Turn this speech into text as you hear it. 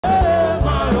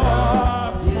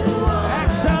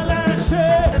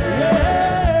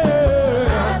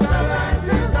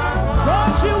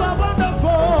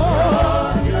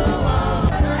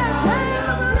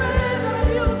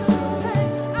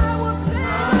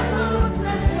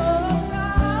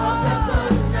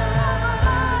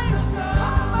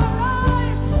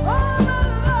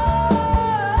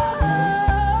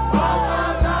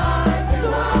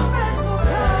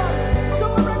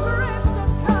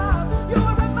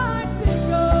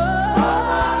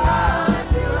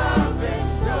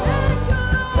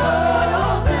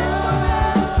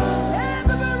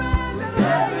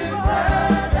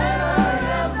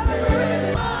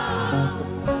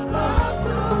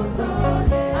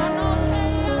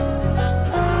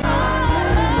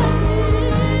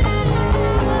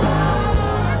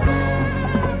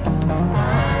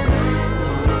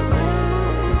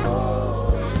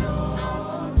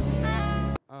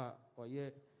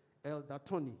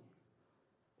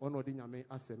ono di nyame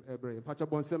asem ebre pacha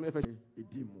bonsem efe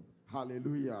edimu.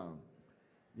 Hallelujah.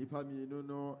 Nipa mi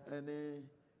no ene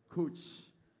coach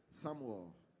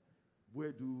Samuel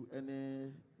Boadu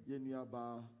ene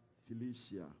yenuaba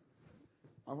Felicia.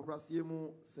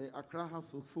 Ahobrasiemu say Accra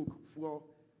House of Folk for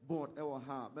board ewa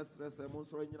ha mesre se mo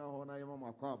so nyina ho na yema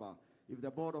makwaba. If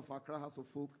the board of Accra House of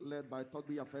Folk led by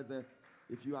Togbi Afeze,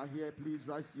 if you are here, please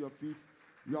rise to your feet.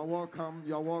 You are welcome,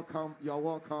 you are welcome, you are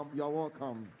welcome, you are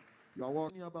welcome. You are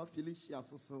welcome about Felicia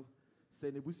so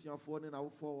say nebusuafo ne na wo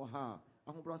for ha.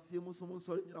 Ahobrasiemu so mo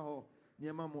so nyina ho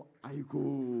niema mo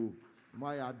aiko.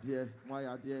 My idea,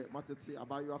 matete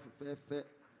abayo afefe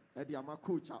e dia ma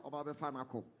coach oba be fa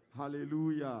nako.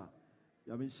 Hallelujah.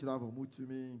 Yami shirabo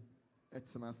mutumi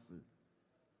etnase.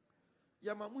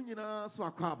 Yama munyina so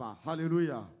akwaba.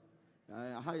 Hallelujah.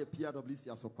 Ha ye PWC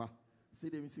asokwa. Say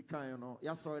dem si kan no.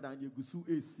 Ya sorry dan ye gusu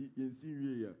AC yensi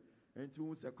wie ye.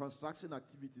 Enti say construction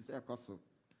activities e koso.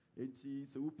 Enti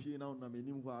se upie na na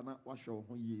menim ho ana wa hwe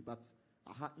ho ye, but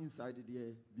aha inside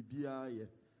there bibia ye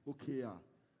okay a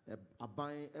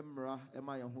aban emra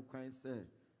ema ye ho kwan se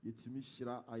yetimi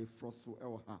hyira ayefroso e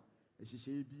wo ha.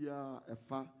 Ehihye bia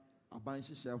efa aban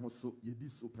hyehye ho so yedi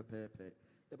so pepepe.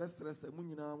 The best stress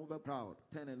munyina mo be proud.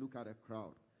 Turn and look at the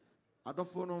crowd.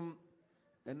 Adofonom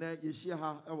ene yehye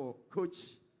ha e wo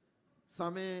coach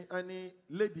Same ani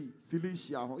lady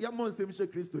Felicia ho. Ya mo nsem hye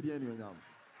Kristo di ani onyam.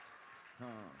 Ha.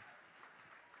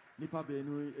 Nipa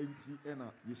benu enti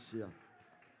ena yehye.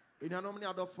 Enuanom ne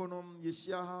adofonom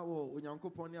yehye ha wo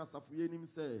onyankopon ne asafo yenim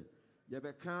se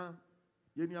yebeka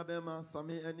Yenia bema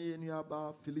Same ene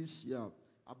yenuaba Felicia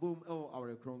abom ewo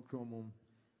awre kronkron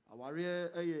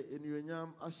aware eye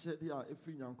enuanyam ahyede a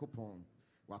efri nyankopon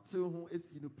wate ho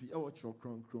esi no pi ewo chro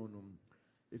kronkron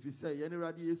if you say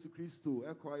yenirade Yesu Kristo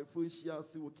ekwa efo hia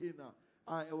se wo Kena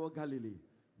a ewo Galilee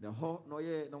ne ho no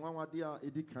ye na nwanwade a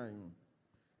edikan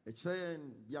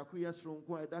ekyereen biako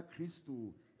yesronko eda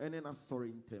Kristo ene na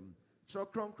sori ntem chro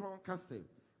kronkron kase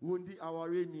wondi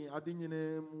aware ni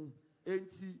adenyina mu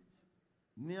enti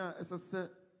Nia esese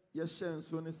yehye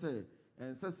nso ne se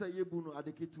ensese yebu no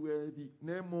adeketu bi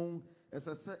na emon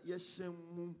esese yehye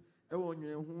mu ewo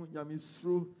nwene ho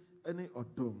nyamesuro ene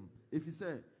odom efi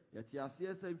se yete ase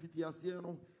ese mfiti ase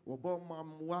no wo bo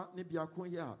mamwa ne biako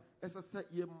ye a esese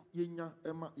yenya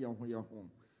ema ye ho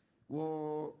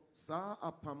wo sa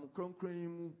apam kronkron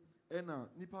mu ena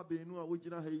nipa beenu a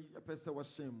wogina ha yi epese wo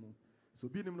hyen mu so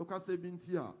binim no kwase bi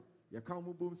nti a ye ka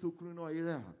mo bom so kunu no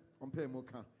oyere ha ompe mo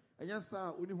ka.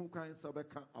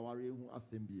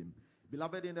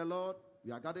 Beloved in the Lord,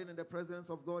 we are gathered in the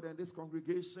presence of God and this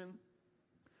congregation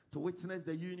to witness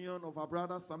the union of our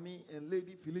brother Sami and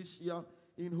Lady Felicia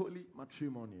in holy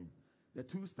matrimony. The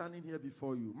two standing here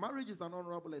before you. Marriage is an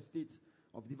honorable estate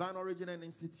of divine origin and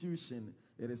institution.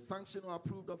 It is sanctioned or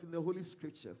approved of in the Holy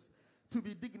Scriptures to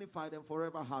be dignified and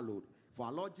forever hallowed. For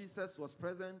our Lord Jesus was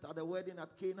present at the wedding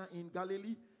at Cana in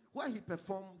Galilee, where he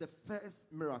performed the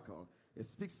first miracle. It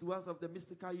speaks to us of the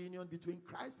mystical union between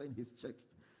Christ and his church.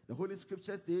 The Holy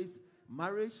Scripture says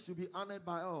marriage should be honored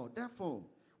by all. Therefore,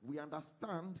 we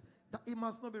understand that it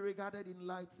must not be regarded in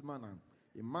light manner.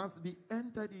 It must be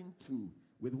entered into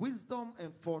with wisdom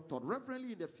and forethought,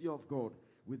 reverently in the fear of God,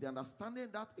 with the understanding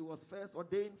that it was first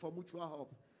ordained for mutual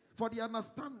help, for the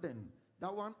understanding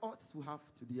that one ought to have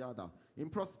to the other, in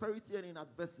prosperity and in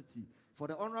adversity, for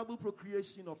the honorable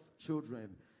procreation of children.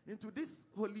 Into this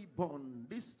holy bond,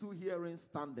 these two herein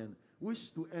standing, wish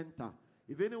to enter.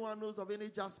 If anyone knows of any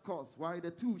just cause why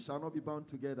the two shall not be bound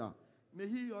together, may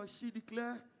he or she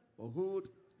declare or hold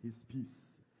his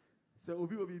peace. So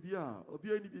obi any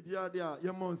bibia there,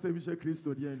 yemon se mishe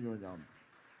Kristo di enyonyam.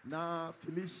 Na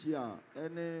Felicia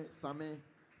ene Same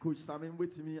coach Same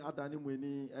wetimi adani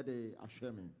mweni ede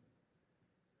ahweme.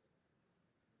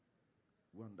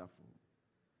 Wonderful.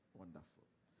 Wonderful.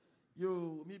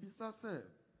 Yo, mi bisa se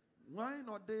why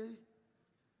not they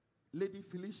Lady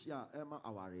Felicia Emma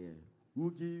Aware,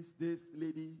 who gives this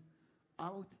lady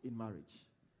out in marriage?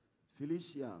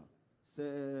 Felicia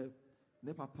say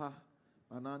ne papa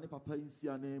ana ne papa insi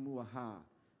anemu wa ha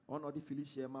ono di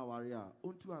Felicia Emma Aware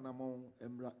ontu anamon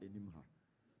emra enim ha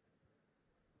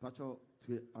pacho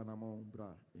twe anamon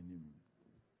bra enim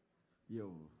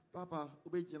yo papa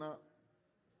obejina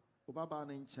obaba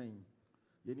ne nchen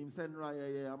yenim senra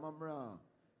ye amamra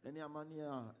eni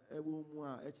amania ewo mu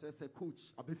a ekere se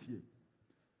coach abefie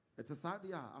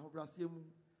etesadia ahobrasiemu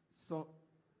so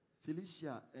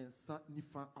Felicia ensa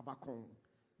nifa abakon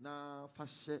na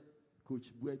fashe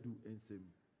coach Boadu ensem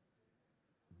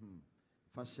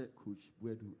fashe coach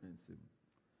Boadu ensem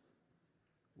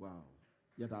wow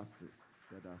yadase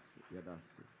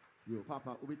yo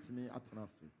papa obetimi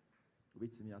atenase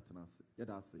Wait me at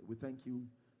us. We thank you.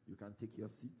 You can take your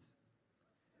seat.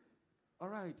 All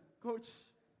right, Coach.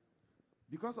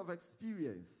 Because of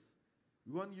experience,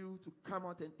 we want you to come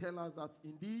out and tell us that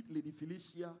indeed Lady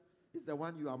Felicia is the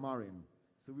one you are marrying.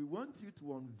 So we want you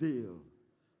to unveil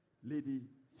Lady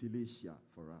Felicia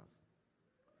for us.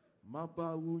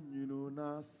 Mabawu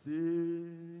nyuna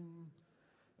sing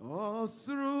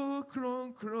osru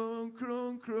kron kron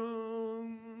kron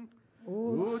kron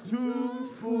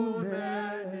otumfu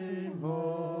neni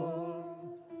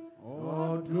ho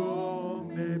odom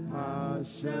ne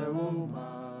pasheuma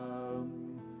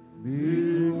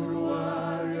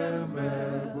Bigruwa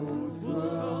yemebuso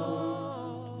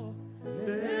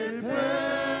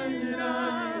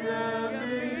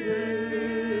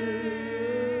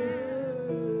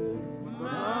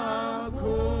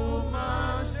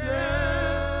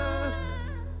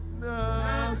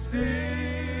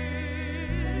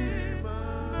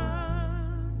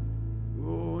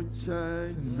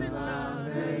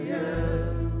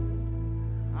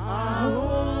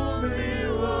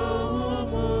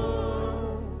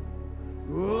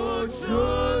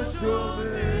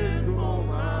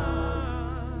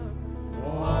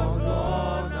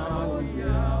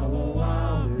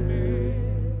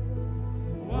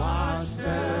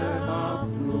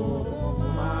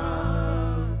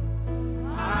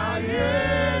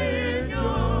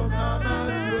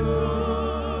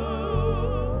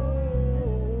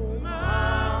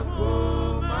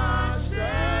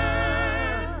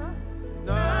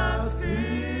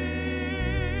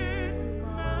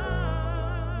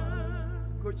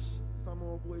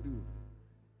Boadu,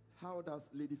 how does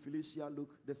Lady Felicia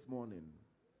look this morning?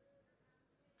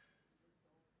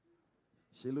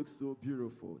 She looks so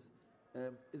beautiful.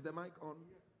 Is the mic on?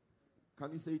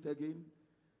 Can you say it again?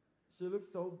 She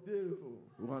looks so beautiful.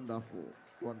 Wonderful,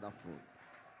 wonderful,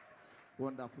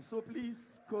 wonderful. So please,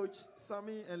 Coach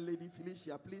Sammy and Lady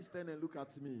Felicia, please stand and look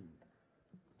at me.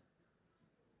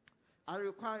 I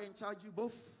require and charge you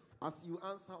both as you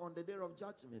answer on the day of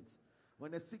judgment,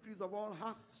 when the secrets of all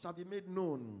hearts shall be made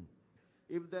known.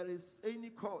 If there is any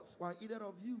cause why either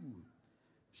of you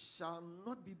shall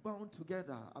not be bound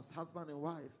together as husband and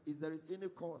wife, if there is any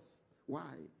cause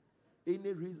why,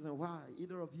 any reason why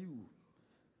either of you,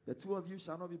 the two of you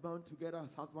shall not be bound together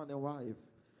as husband and wife,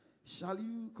 shall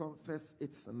you confess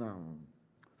it now?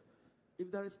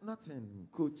 If there is nothing,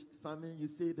 Coach Sammy, you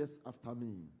say this after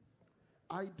me.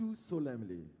 I do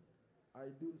solemnly. I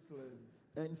do solemnly.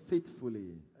 And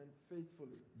faithfully. And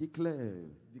faithfully. Declare.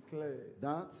 Declare.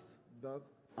 That. That.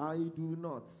 I do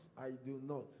not. I do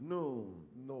not. Know.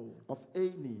 Know. Of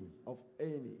any. Of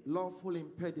any. Lawful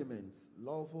impediment.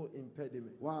 Lawful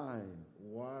impediment. Why?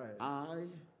 Why? I.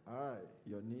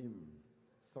 Your name.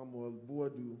 Samuel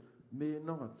Boadu. May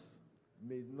not.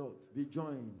 May not. Be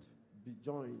joined. Be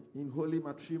joined. In holy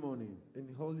matrimony.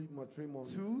 In holy matrimony.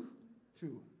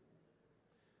 To.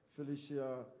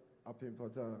 Felicia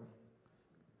Apimpata.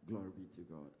 Glory be to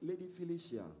God. Lady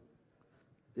Felicia,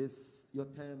 it's your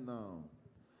turn now.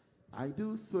 I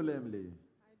do solemnly.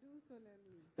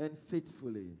 And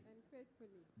faithfully.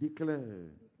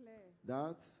 Declare.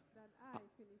 That. I,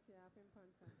 Felicia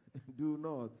Apimpata. Do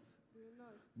not.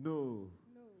 Know.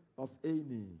 Of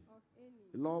any.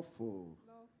 Lawful.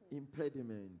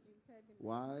 Impediment.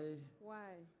 Why?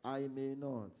 I may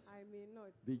not.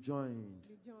 Be joined.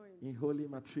 In holy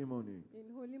matrimony.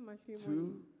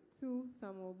 To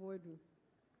Samuel Boadu.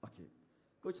 Okay.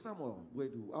 Coach Samuel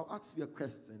Boadu, I'll ask you a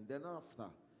question. Then after,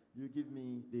 you give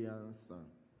me the answer.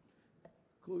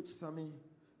 Coach Sammy,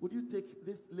 would you take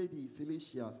this lady,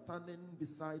 Felicia, standing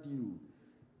beside you,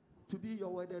 to be your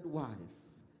wedded wife,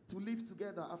 to live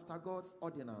together after God's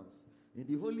ordinance in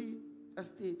the holy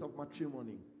estate of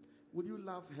matrimony? Would you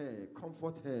love her,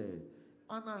 comfort her,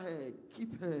 honor her,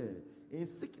 keep her in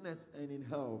sickness and in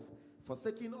health,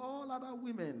 forsaking all other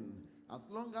women, as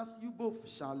long as you both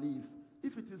shall live?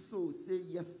 If it is so, say,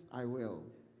 yes, I will.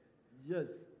 Yes,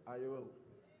 I will.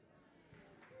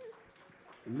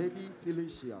 Lady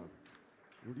Felicia,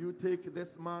 would you take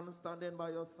this man standing by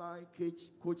your side,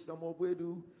 Coach Samuel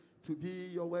Boadu, to be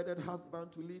your wedded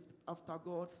husband, to live after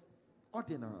God's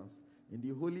ordinance in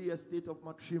the holy estate of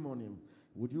matrimony?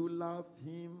 Would you love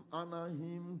him, honor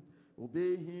him,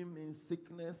 obey him in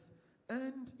sickness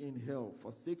and in health,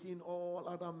 forsaking all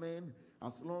other men,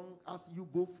 as long as you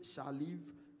both shall live?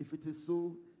 If it is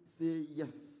so, say,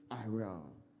 yes, I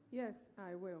will. Yes,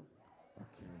 I will.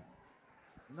 Okay.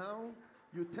 Now,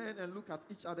 you turn and look at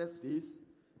each other's face,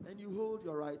 and you hold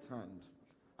your right hand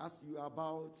as you are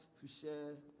about to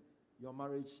share your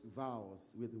marriage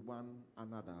vows with one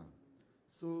another.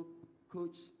 So,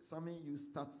 Coach Sammy, you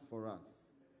start for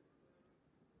us.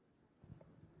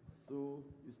 So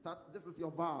you start, this is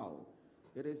your vow.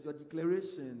 It is your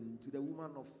declaration to the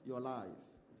woman of your life.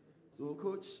 So,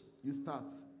 coach, you start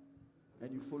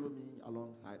and you follow me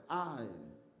alongside. I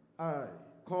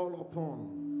call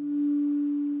upon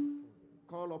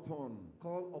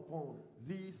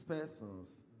these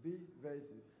persons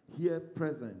here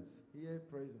present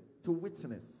to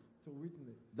witness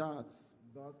that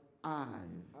I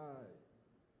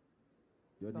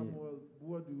your Samuel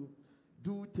Boadu,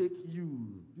 do take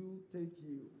you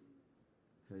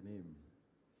her name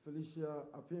Felicia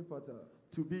Apempata,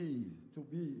 to be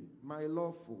my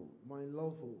lawful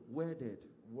wedded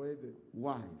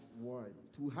wife,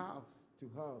 to have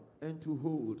and to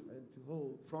hold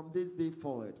from this day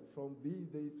forward,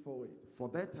 for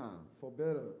better,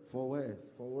 for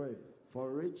worse, for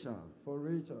richer,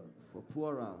 for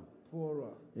poorer,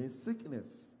 in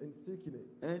sickness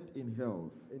and in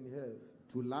health,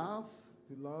 to love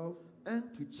and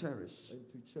to cherish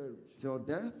till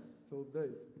death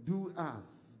do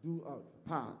us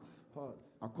part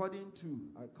according to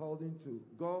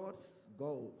God's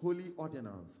holy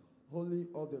ordinance.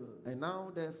 And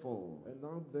now therefore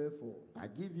I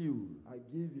give you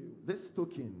this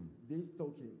token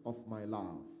of my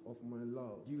love.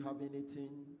 Do you have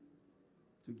anything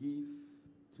to give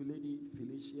to Lady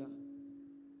Felicia?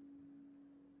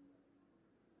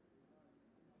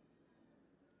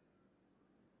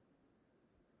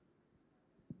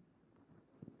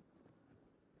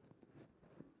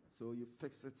 So you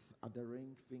fix it at the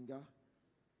ring finger,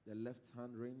 the left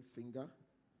hand ring finger.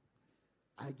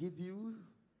 I give you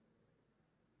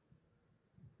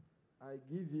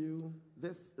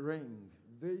this ring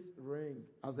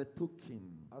as a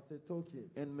token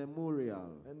and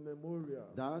memorial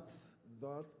that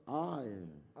I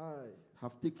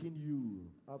have taken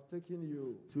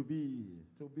you to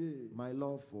be my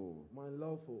lawful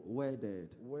wedded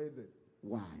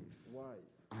wife.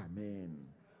 Amen.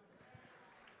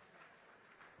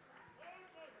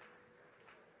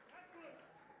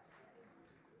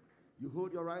 You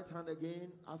hold your right hand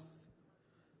again as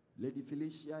Lady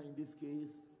Felicia, in this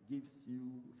case, gives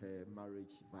you her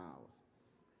marriage vows.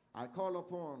 I call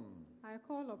upon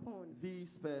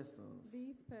these persons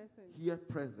here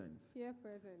present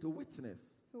to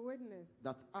witness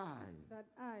that I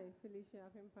Felicia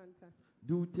Apempanta,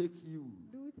 do take you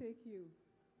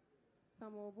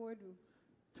Samuel Boadu,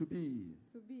 to be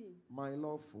my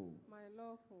lawful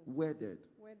wedded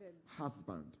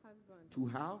husband, to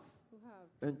have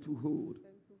and to hold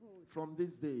from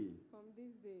this day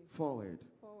forward,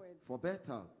 for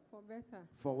better,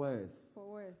 for worse,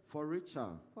 for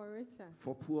richer,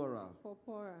 for poorer,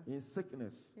 in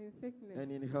sickness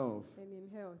and in health,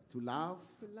 to love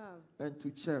and to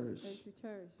cherish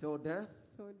till death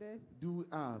do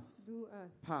us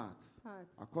part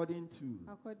according to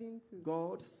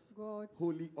God's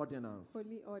holy ordinance.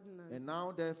 And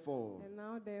now therefore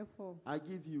I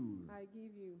give you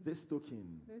this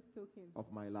token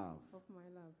of my love.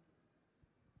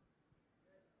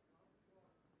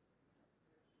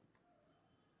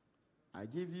 I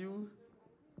give you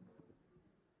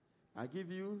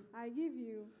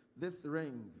this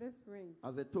ring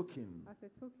as a token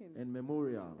and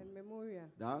memorial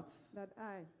that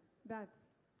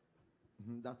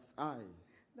I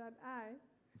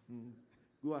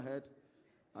go ahead.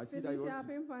 I see that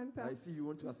you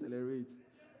want to accelerate.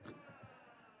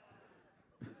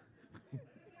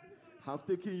 Have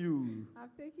taken you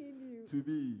to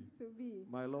be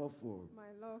my lawful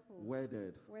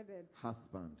wedded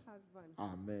husband.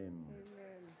 Amen.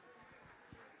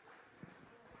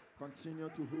 Continue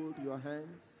to hold your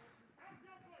hands.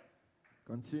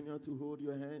 Continue to hold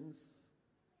your hands.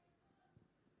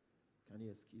 Can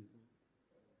you excuse me?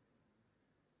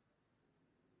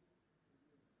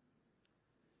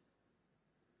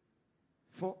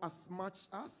 For as much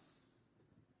as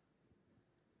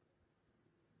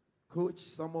Coach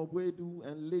Samuel Boadu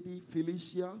and Lady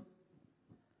Felicia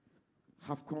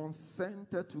have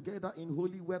consented together in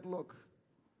holy wedlock,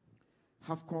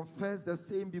 have confessed the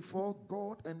same before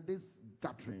God and this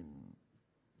gathering,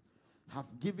 have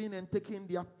given and taken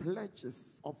their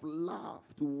pledges of love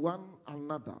to one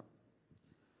another,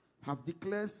 have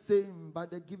declared same by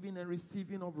the giving and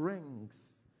receiving of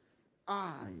rings,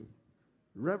 I,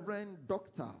 Reverend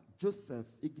Dr. Joseph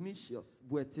Ignatius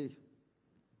Boete,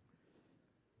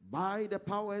 by the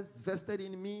powers vested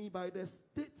in me by the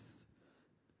states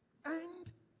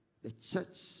and the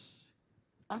church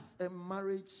as a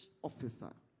marriage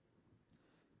officer,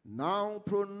 now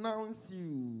pronounce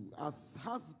you as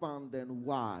husband and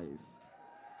wife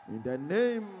in the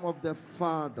name of the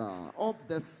Father, of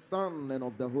the Son, and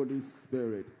of the Holy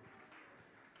Spirit.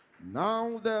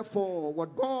 Now, therefore,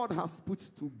 what God has put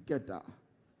together,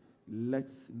 let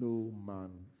no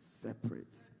man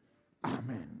separate.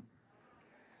 Amen.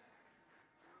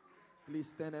 Please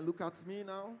stand and look at me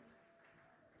now.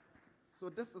 So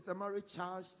this is a marriage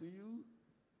charge to you,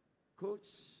 Coach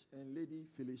and Lady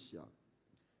Felicia.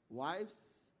 Wives,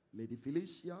 Lady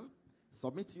Felicia,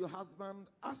 submit to your husband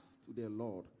as to the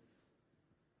Lord.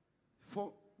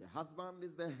 For the husband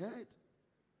is the head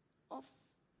of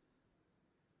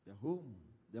the home,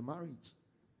 the marriage.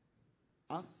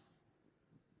 As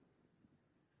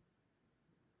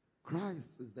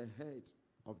Christ is the head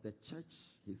of the church,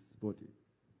 his body,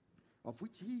 of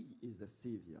which he is the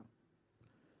Savior.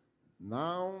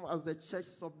 Now, as the church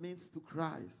submits to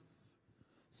Christ,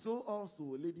 so also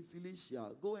Lady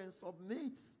Felicia, go and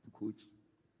submit to Coach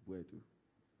Boadu.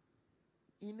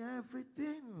 In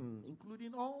everything,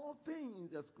 including all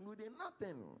things, excluding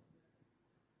nothing.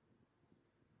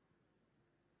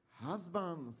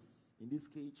 Husbands, in this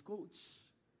case, Coach,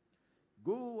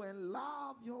 go and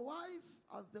love your wife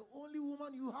as the only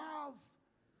woman you have.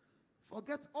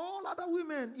 Forget all other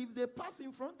women. If they pass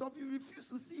in front of you, refuse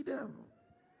to see them.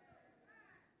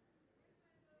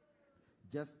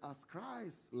 Just as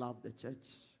Christ loved the church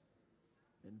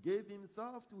and gave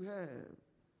himself to her,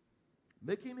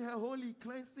 making her holy,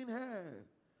 cleansing her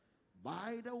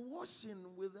by the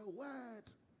washing with the word,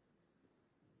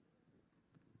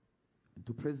 and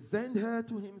to present her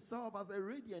to himself as a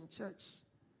radiant church,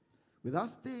 without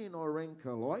stain or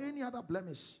wrinkle or any other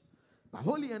blemish, but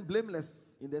holy and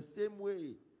blameless. In the same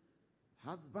way,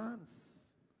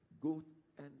 husbands, go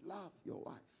and love your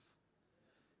wife.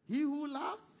 He who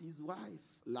loves his wife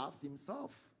loves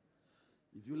himself.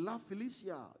 If you love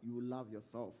Felicia, you will love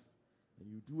yourself. And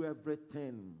you do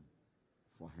everything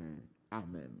for her.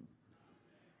 Amen.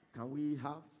 Can we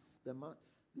have the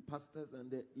mats, the pastors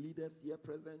and the leaders here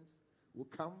present will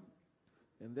come,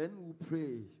 and then we'll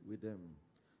pray with them.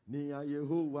 Nia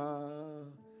Yehovah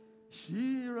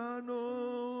Shirano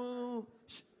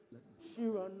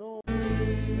Shirano.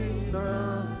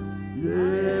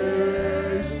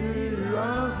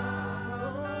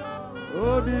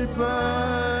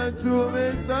 Odipa to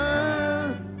me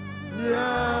say,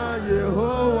 Nia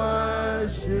Yehovah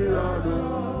Shirano.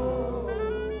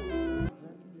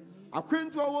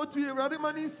 Akwentu awotu Ewurade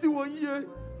mani si wo yie.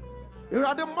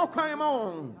 Ewurade mmokwan ma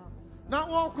won. Na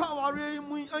won kwa ware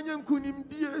mu anya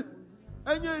nkunimdie.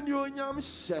 Anya ni onyam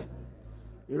hye.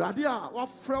 Ewurade a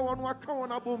wafrɛ won waka won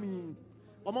abomi.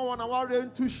 Oma won aware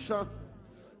ntu hya.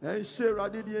 En hye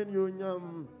Ewurade die ni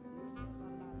onyam.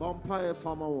 Bompa e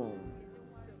fama won.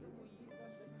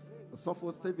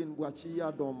 Sofo Stephen Buachi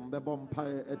Adom be bompa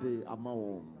e de ama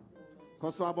won.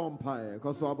 Koso abompa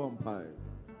e.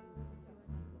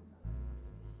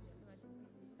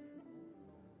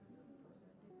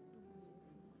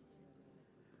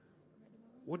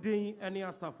 Wodi any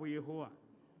asafo Yehowa.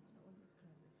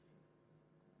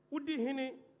 Wodi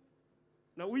hene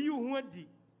na wuyi ho adi.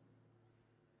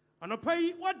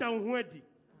 Anopai wada ho adi.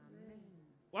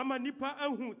 Wama nipa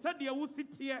ahu sade wo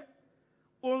sitie.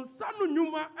 Onsa no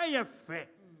nyuma ayefe.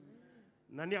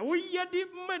 Na ne woyedi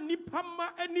ma nipa ma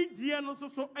ani gie no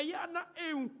so aya na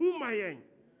enhu mayen.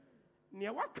 Ne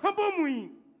wakabo mu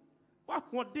yi. Wa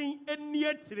hoden ani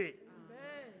atire.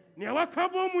 Nia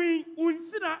wakabo mui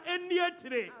unsira eni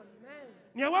atire.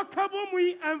 Nia wakabo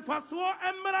mui emfaso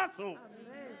emraso.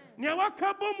 Nia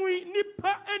wakabo mui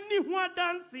nipa eni ho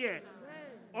adanse.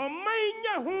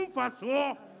 Omanya ho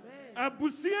mfaso.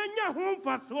 Abusia nya ho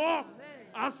mfaso.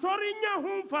 Asori nya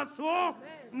ho mfaso.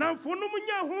 Namfonum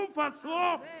nya ho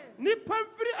mfaso. Nipa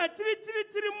mfiri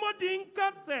atiri modin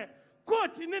kase.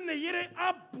 Coach ne ne yere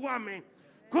abuame.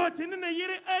 Coach ne ne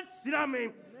yere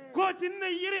asirame. Coach in the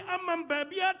year among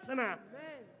baby atana.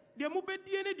 The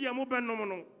mubedian, the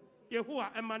mubenomano. Yehua,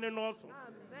 a man and also.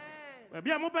 Baby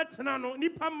Mubetanano,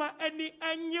 Nipama, any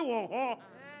annual ho.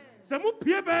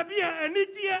 Samupia baby, and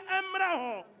Nitia Amra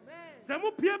ho.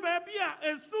 Samupia baby,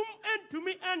 and soon end to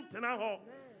me antana ho.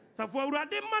 Safora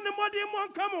de manamodi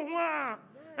mon come on.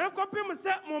 And copy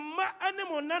myself, Mamma,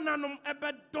 animal nananum, a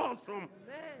bed dorsum.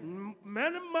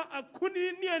 Manama, a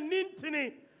kuninia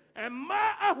nintini, and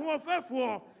ma a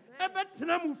wafefo.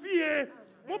 Ebetina mufie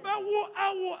mubewo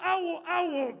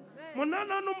awo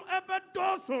monananum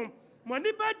ebedosom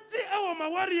monibeti ewo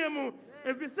mawariemu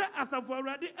efise asafo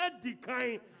awrade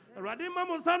adikan awrade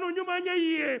mamosano nyumanya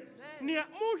yie ne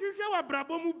muhwehwe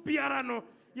wabrabo mu biara no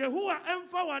Yehowa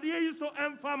emfa wade yi so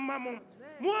emfa mamo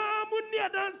mo amunni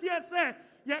adanse ese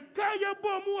yeka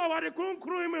yebo mu wade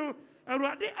kronkron mu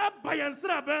awrade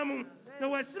abayansra ba mu na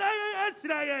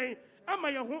wasirayen ama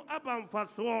yeho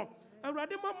abamfaso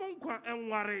Awurade mama nkwa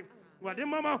enware Awurade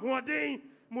mama hoden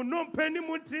Munompenny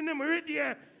Muntin,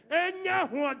 Meridia, and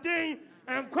Yahuadin,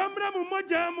 and Quamra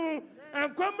Mumojamu,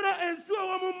 and Quamra and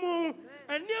Suamu,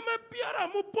 and Yama Piara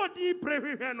Mupodi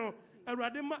Preveno, and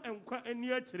Radima and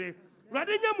Yatre.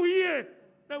 Radina Muye,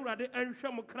 the Radi and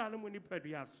Shamukran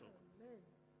Munipediaso.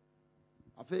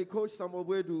 I feel Coach Samuel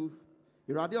Boadu.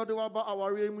 Iradia do aba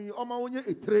aware mu oma onye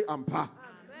etre ampa.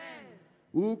 Amen.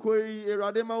 Ukoi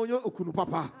irade ma onye okunu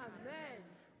papa. Amen.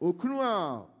 Okunu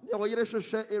a ye wo yere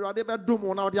hwehwe irade be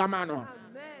dom na ode ama no.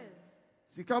 Amen.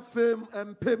 Sika fem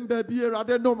empem ba bi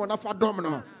irade dom na fa dom no.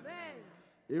 Amen.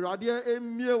 Irade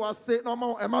emie wase na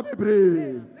ma ema bebre.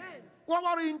 Amen. Wa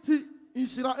ware nti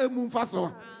inshira emu mfa so.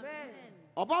 Amen.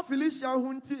 Oba Felicia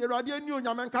hu nti irade ani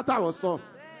onyame nkata wo so.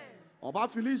 Oba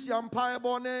Felicia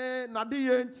mpaebone na de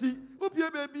yenti upie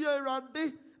bebi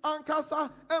erade ankasa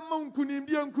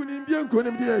emunkunimdie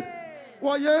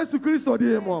wo Yesu Kristo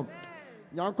de mo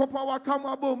nyankopa wakam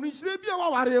abom nhire bia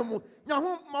waware mu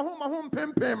nyahom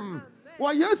pempem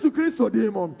wo Yesu Kristo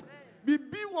de mo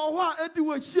bibi wo ho a edi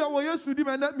wo hia wo Yesu di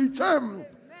me na mitwam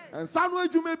ensa no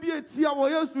adwuma bi etia wo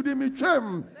Yesu di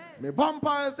mitwam me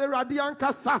bompa ese erade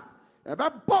ankasa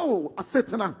ebebo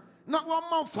asetena na wo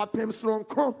manfa pem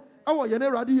sronko awo yene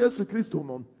erade Yesu Kristo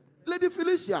mom Lady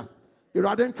Felicia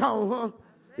irade nka ho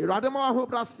irade ma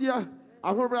ahobrasia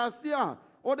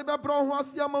o de bebro ho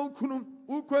asia ma ukunu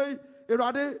ukoi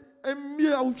irade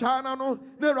emie awchana no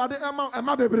na irade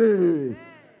ema bebre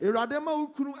irade ma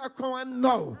ukunu ekon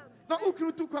no na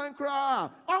ukunu tu kwan kra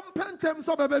ompentem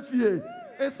so bebe fie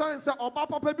esan se oba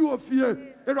papa bi wo fie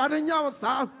irade nya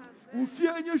sa wo fie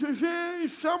enye hwehwe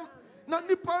nhwam na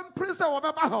nipa mprise wo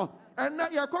beba ho ena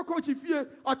ye kokochi fie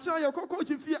ochira ye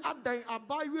kokochi fie adan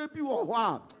abaye bi wo ho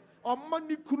a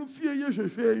omani kunu fie ye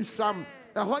hwehwe nhwam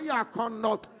eho ya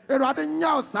konno erade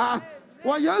nya sa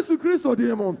wo Yesu Kristo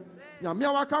de mo nyame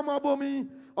waka mo abomi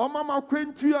omama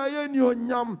kwentu aye ni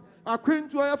onyam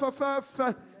akwentu aye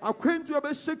fefe akwentu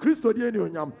be hye Kristo de ni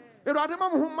onyam erade ma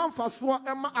mo ho manfaso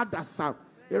ema adasa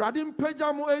erade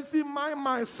mpagya mo esi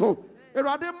man so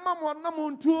erade ma mo na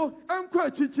mo ntuo enko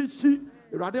achichichi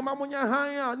erade ma mo nya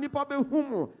han a nipa be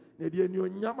hum na de ni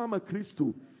onyam ama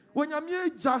Kristo wonyame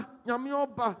eja nyame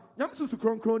oba nyame susu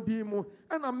kronkron di mu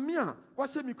ena me a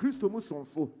wahye mi Kristo mu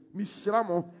sonfo mi hyira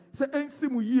mo se ensi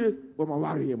mu yie wo ma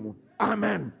ware mu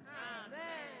amen.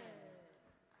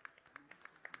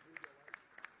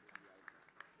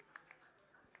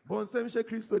 Bon sem she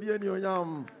Kristo di ni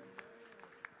onyam.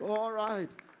 All right.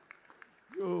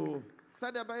 Yo,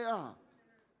 said the baya.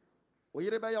 O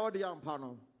yire baya odi ampa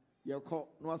no. Ye ko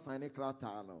no assign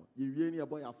krata no. Ye wie ni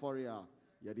boy aforia.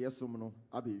 Ye de sum no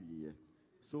abewie.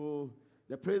 So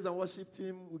the praise and worship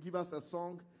team will give us a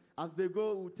song. As they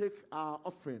go, we'll take our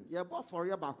offering. Ye bo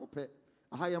aforia ba ko pe.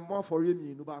 Aha ye mo aforia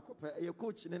mi nu ba ko pe. Ye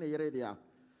coach ne yere dia.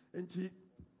 Enti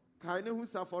kai ne hu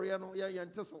sa aforia no ye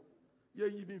yente so. Ye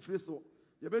yi bi mfiri so.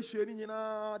 Ye be hwe ni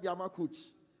nyina dia ma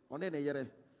coach. One ne yere.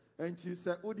 Enti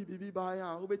se odi bibi ba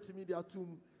ya, obetimi dia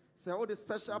tum. Se odi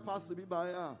special pass bi ba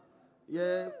ya.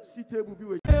 Ye si table bi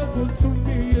we. Able to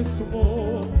me yes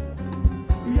more.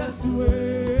 Yes we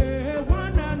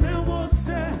wanna never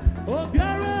say. Oh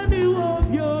biara mi wo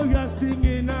yo ya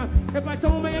singing na. If I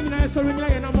tell me na so ring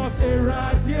like na must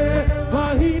erade.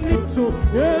 But he need to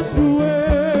yes we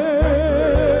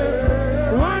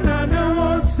wanna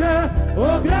never say.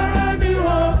 Oh biara mi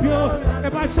wo yo.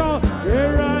 If I show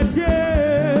erade.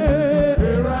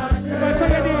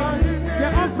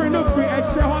 No free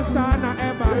extra Hosanna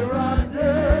ever.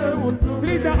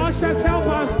 Please, the ushers, help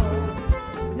us.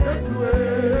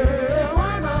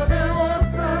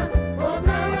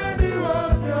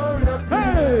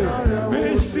 Hey,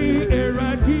 Messi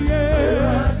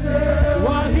Eradier,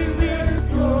 Wahini,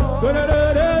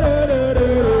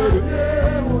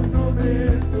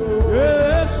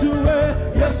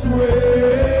 yes, we,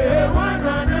 one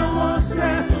and one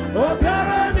say, oh,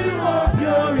 Garani,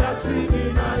 oh, you're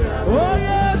singing. Oh,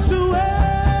 yeah.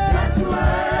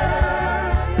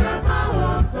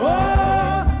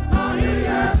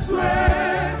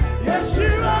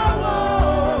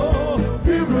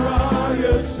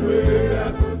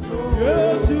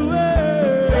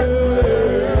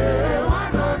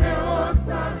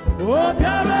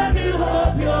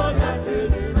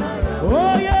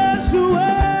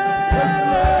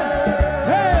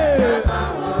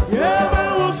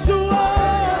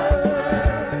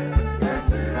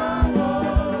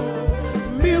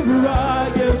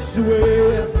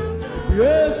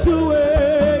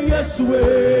 Yes, we.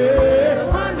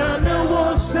 One and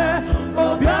one say,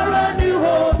 oh, biara ni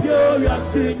hope you are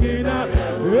singing.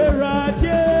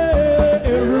 Eradier.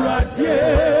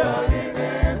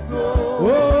 Oh,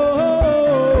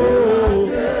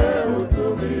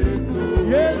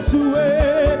 yeah.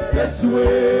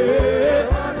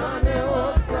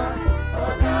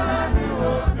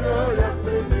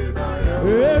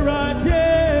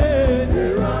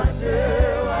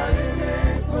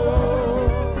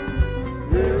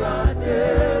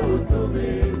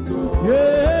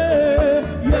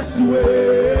 yes, we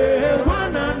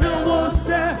one and no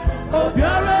say, oh,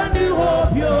 you're any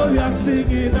hope you're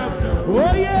singing up.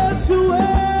 Oh, yes, we.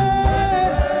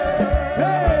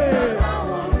 Hey,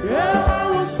 yeah,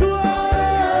 I was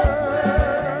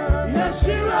yes,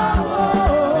 you are.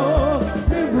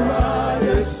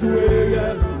 Yes, we.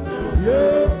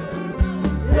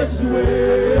 Yes, we.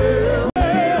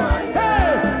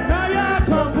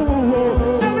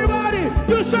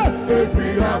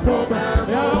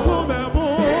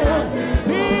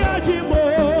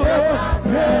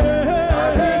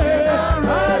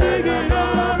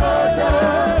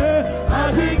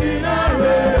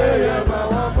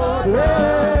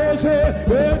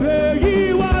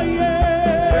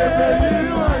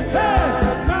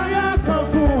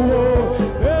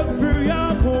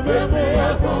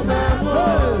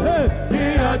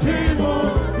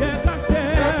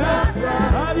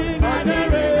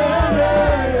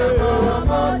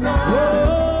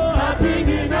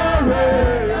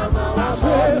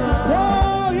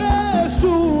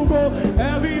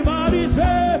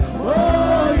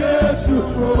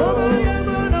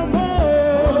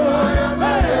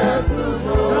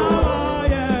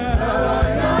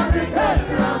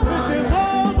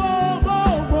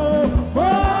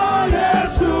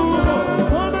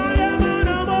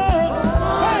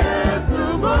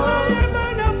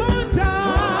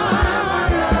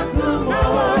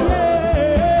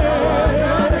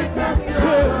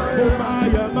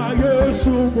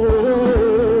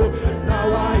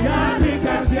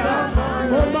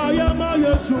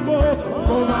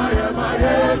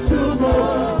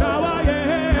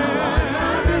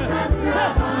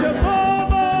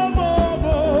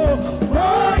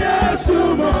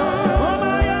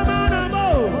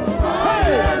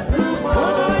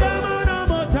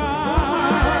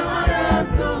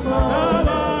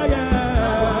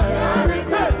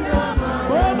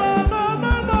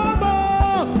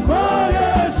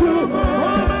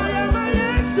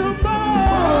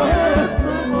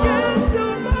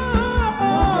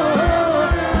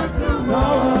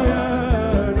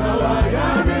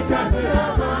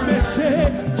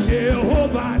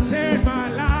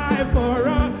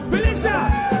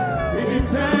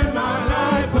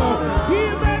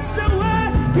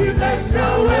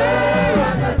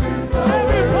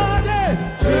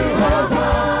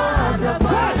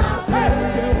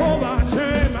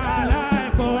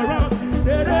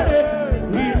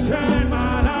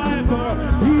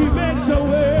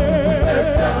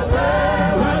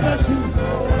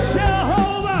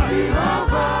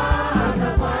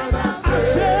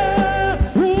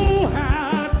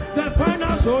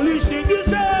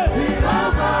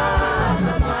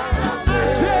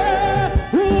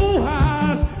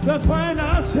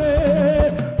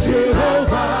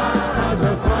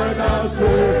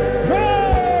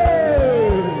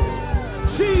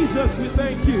 We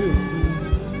thank you.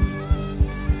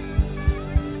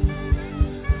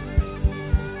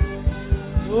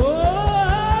 Oh,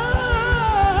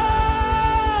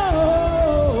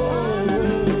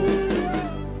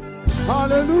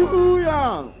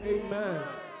 hallelujah. Amen.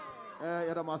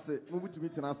 Yadamase, move to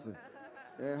meet us.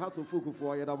 House of Fuku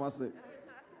for Yadamase.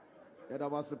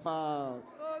 Yadamase pa.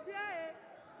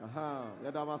 Aha,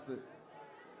 Yadamase.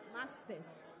 Masters.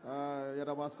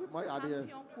 Yadamase, my idea.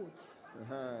 Champion coach.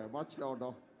 Much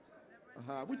louder.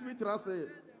 Which meet us? Never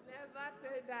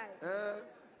say die.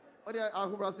 What are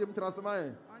you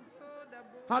saying?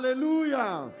 Hallelujah.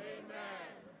 Amen.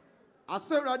 I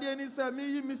said, Radiani said,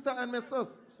 me, Mr. and Mrs.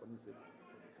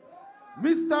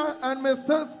 Mr. and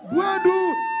Mrs.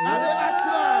 Boadu and the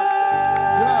Ashra.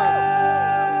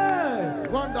 Yeah.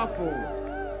 Wonderful.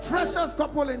 Freshest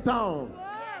couple in town.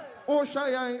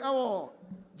 Oshaya, our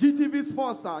GTV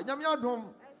sponsor. Yamiadom.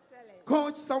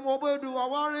 Coach Samuel Boadu,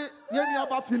 Awari,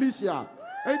 Yeniaba Felicia.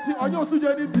 Eti onyo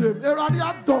sujeni biem.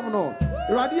 Eradia domno.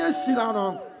 Eradia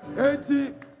shirano.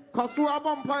 Eti kasu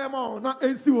abampa emo na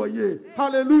ensi woye.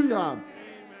 Hallelujah.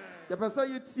 The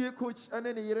person you see coach and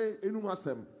then yere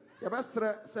enumasem. The best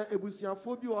say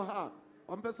ebusiafo bi o ha.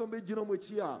 On person be jino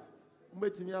mochia.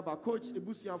 Mbetimi aba coach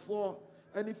ebusiafo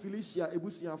any Felicia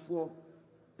ebusiafo.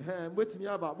 Mbetimi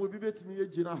aba mo bi betimi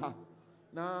ejina ha.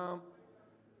 Na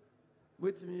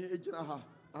betimi ejina ha.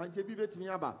 Ante bi betimi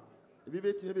aba. Ebi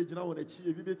betimi be jina won achi,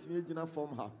 ebi betimi ejina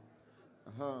form ha.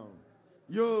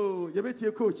 Yo, you bet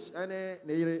your coach and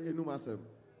na yere enumasem.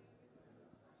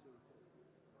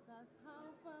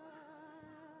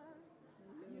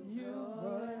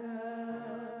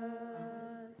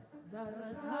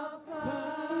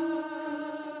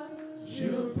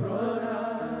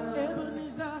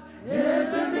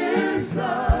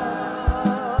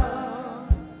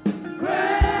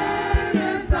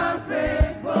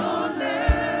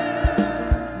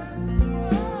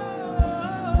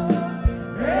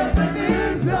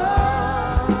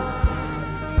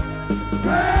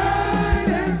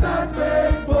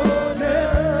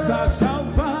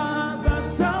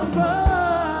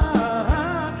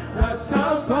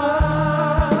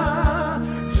 far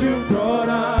you brought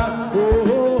us.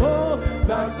 Oh,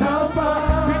 that's how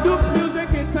far. Redux Music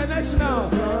International.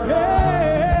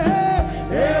 Hey,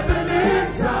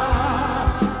 Ebenezer,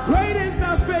 great is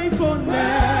thy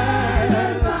faithfulness.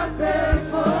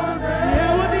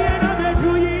 Yeah, when the end of it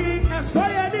drew ye, and saw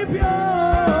ye the pure.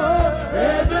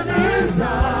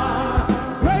 Ebenezer,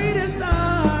 great is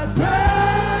thy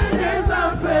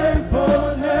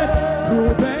faithfulness.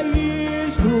 Through the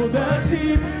years, through the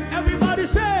tears. Everybody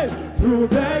say, through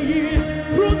the years,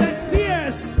 through the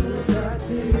tears,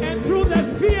 and through the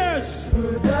fears.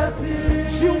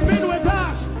 You've been with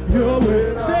us. You're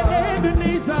with. Say,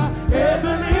 Ebenezer,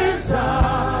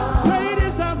 Ebenezer, great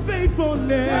is thy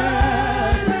faithfulness.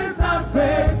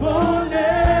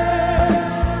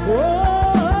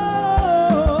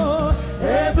 Oh,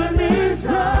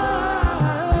 Ebenezer,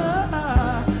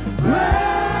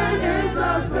 great is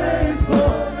thy faithfulness.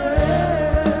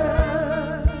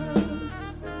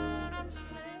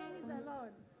 Praise the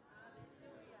Lord.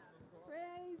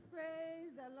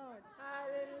 Praise the Lord.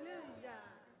 Hallelujah.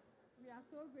 We are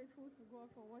so grateful to God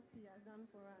for what He has done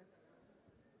for us.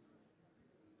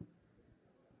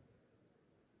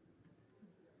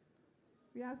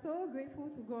 We are so grateful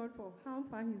to God for how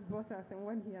far He's brought us and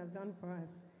what He has done for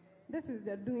us. This is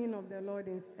the doing of the Lord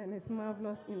and it's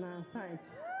marvelous in our sight.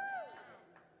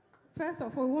 First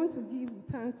of all, we want to give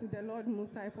thanks to the Lord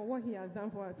Most High for what He has done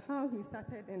for us, how He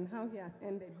started and how He has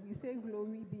ended. We say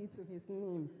glory be to His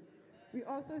name. We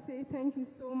also say thank you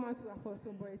so much to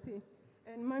Apostle Boadu.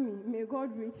 And Mommy, may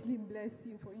God richly bless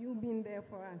you for you being there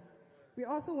for us. We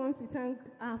also want to thank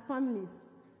our families.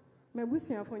 My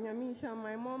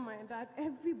mom, my dad,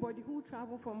 everybody who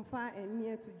traveled from far and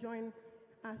near to join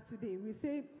us today. We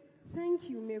say thank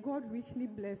you. May God richly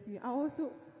bless you. I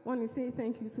also want to say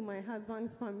thank you to my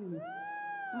husband's family.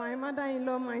 My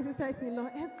mother-in-law, my sisters-in-law,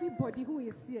 everybody who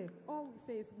is here. All we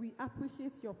say is we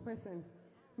appreciate your presence.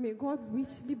 May God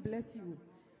richly bless you.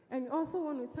 And we also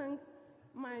want to thank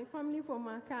my family from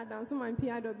Accra, Dansom and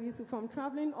PIWC, from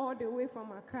traveling all the way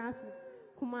from Accra to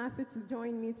Kumasi to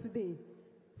join me today.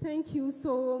 Thank you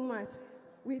so much.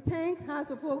 We thank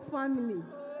House of Folk family.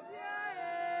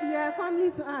 Yeah, family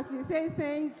to us. We say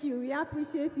thank you. We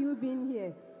appreciate you being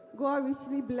here. God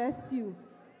richly bless you.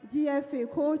 GFA,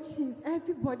 coaches,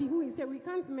 everybody who is here. We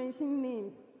can't mention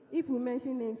names. If we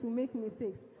mention names, we'll make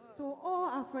mistakes. So all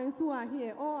our friends who are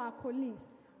here, all our colleagues,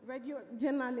 radio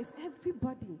journalists,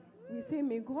 everybody, we say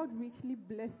may God richly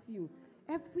bless you.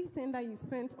 Everything that you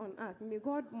spent on us, may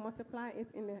God multiply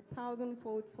it in 1,000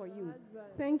 folds for you.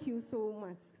 Thank you so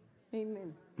much.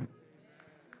 Amen.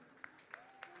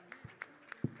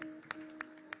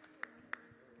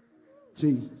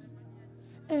 Jesus.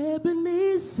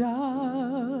 Ebenezer,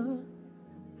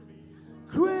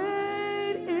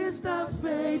 great is thy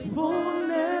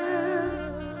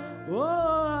faithfulness.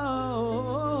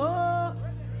 Oh,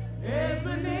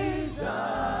 Ebenezer,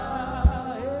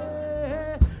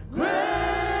 yeah.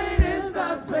 Great is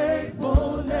thy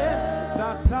faithfulness.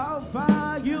 That's how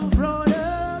far you brought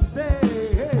us.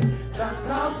 Hey, that's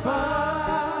how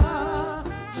far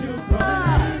you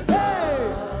brought us.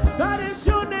 Hey, that is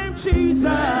your name, Jesus.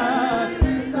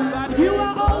 That you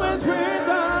are always with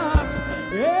us.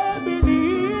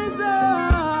 Ebenezer,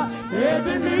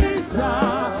 Ebenezer.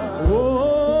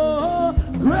 Oh,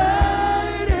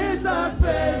 great is thy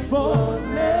faithfulness.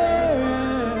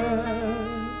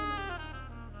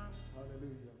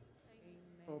 Hallelujah.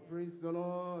 Oh, praise the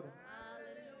Lord.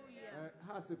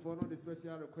 Has it for the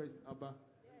special request, Abba?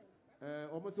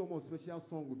 Almost special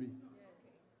song will be.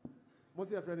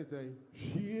 What's your friend saying?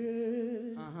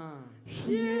 Yeah.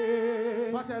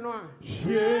 Yeah. What I know?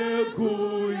 Yeah,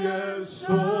 good,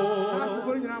 so.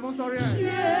 I'm sorry.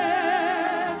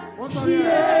 Yeah. I'm sorry.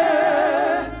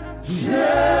 Yeah.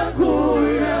 Yeah,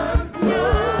 good,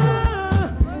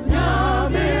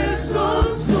 Nyame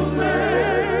so sume.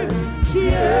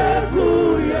 Yeah,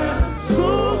 good,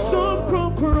 so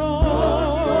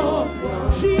kron.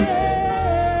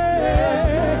 Yeah.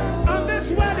 On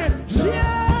this wedding.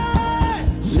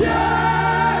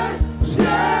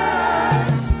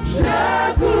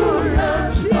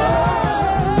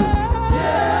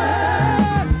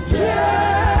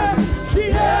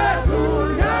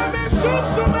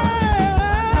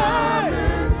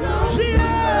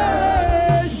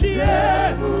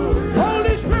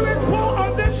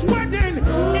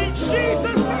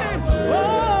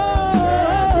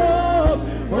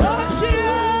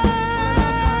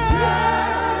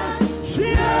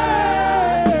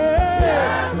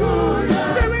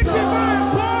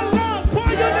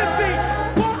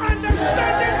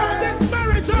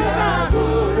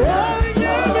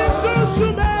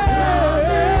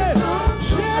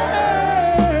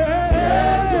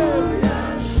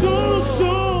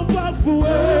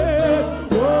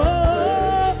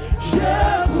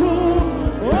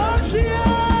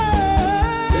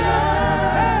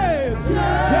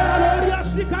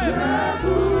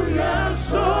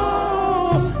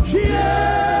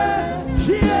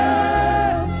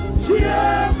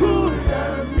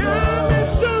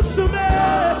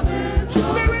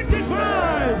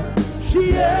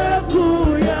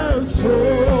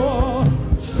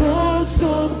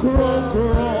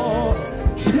 Krokro,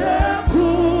 Sheku,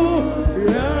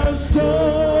 Yeso.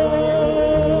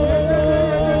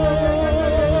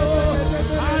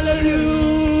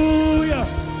 Hallelujah.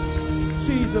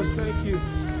 Jesus, thank you.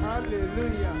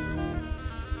 Hallelujah.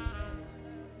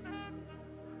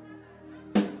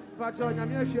 Pacho,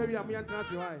 nyame share we am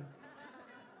yantrance why?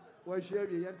 What share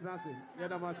we yantrance?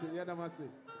 Yadamase.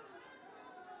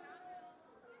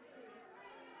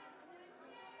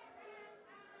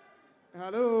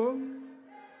 Hello.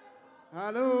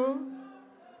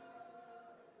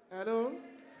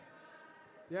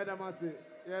 Yadamase.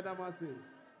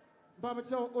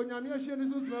 Pacho, onyame share ni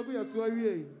so smagu ya so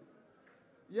awie.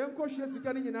 Yenko hwe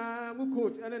sika ni nyina mu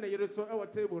coach ene na yere so e wa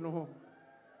table no ho.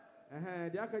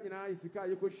 De aka nyina isika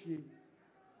yeko hwie.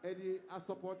 Edi a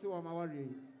support wa ma ware.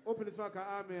 Open this one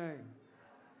amen.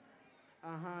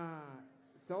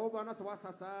 Se oba na se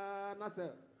wasasa na se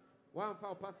one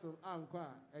for person anko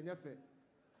a enye fe.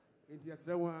 Inti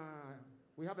yesre wa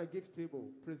we have a gift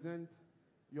table. Present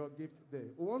your gift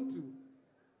there. We want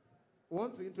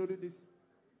to introduce this.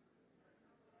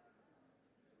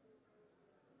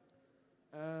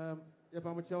 If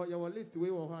I'm your list,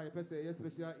 we will have a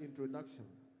special introduction.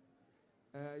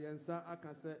 Yensa, I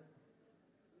can say,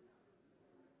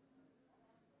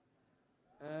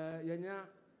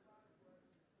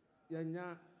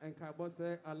 Yanya and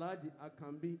Kabose, Alaji, I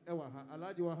can be, Ewaha,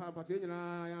 Alaji Waha, but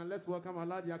let's welcome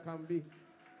Alaji, I can be.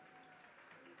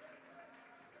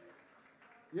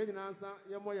 Yenasa,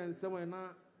 Yamoy and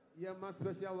Semena, Yama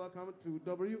special welcome to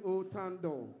W.O.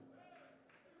 Tando.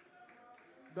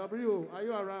 W, are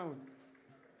you around?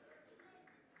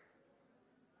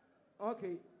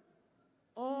 Okay.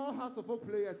 All House of Folk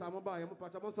players are mobile.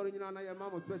 I'm sorry,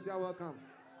 special welcome.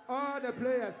 All the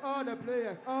players.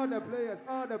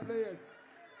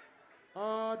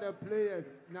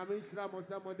 Namishra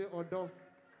Mosamode Odo.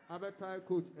 Abetai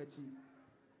Coach Echi.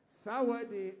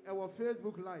 Sawadi, our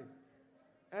Facebook Live.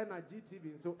 And a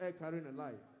GTV, so air carrying a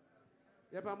live.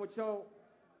 Yepamucho,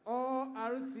 all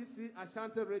RCC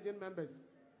Ashanti region members.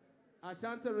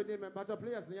 Ashanti region members, but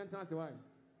players in Yantansi why?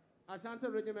 Ashanti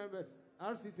region members,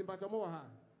 RCC Batamoha.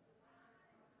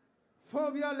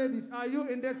 Phobia ladies, are you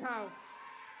in this house?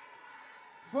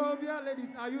 Phobia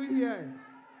ladies, are you here?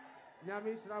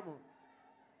 Nyamish Ramo.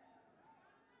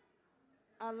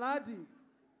 Alaji.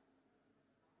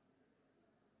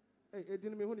 Hey, it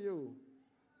didn't mean you.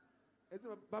 It's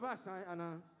Baba Shai,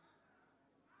 Anna.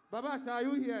 Baba Shai, are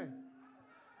you here?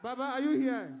 Baba, are you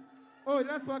here? Oh,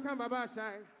 let's welcome Baba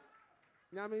Shai.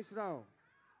 Nyamish Rao.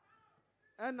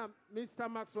 And Mr.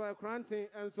 Maxwell Cranton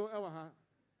and so Ewaha,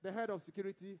 the head of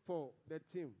security for the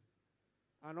team.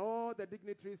 And all the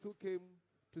dignitaries who came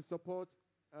to support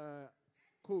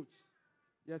Coach.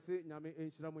 Yes, Nyame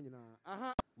Enshiramunina.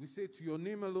 Aha. We say to your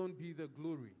name alone be the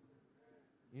glory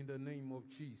in the name of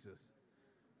Jesus.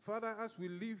 Father, as we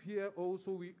live here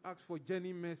also we ask for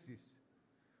journey mercies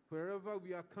wherever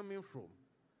we are coming from.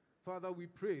 Father, we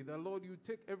pray that, Lord, you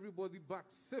take everybody back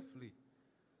safely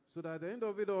so that at the end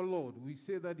of it all, Lord, we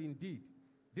say that indeed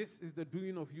this is the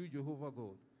doing of you, Jehovah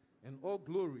God, and all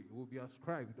glory will be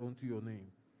ascribed unto your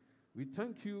name. We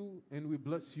thank you and we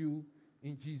bless you.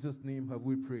 In Jesus' name have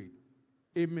we prayed.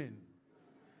 Amen.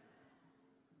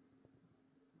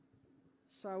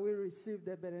 Shall we receive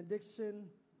the benediction?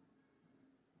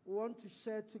 We want to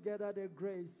share together the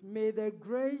grace. May the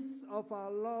grace of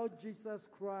our Lord Jesus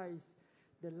Christ,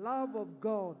 the love of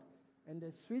God, and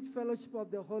the sweet fellowship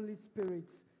of the Holy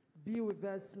Spirit be with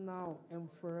us now and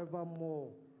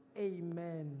forevermore.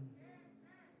 Amen.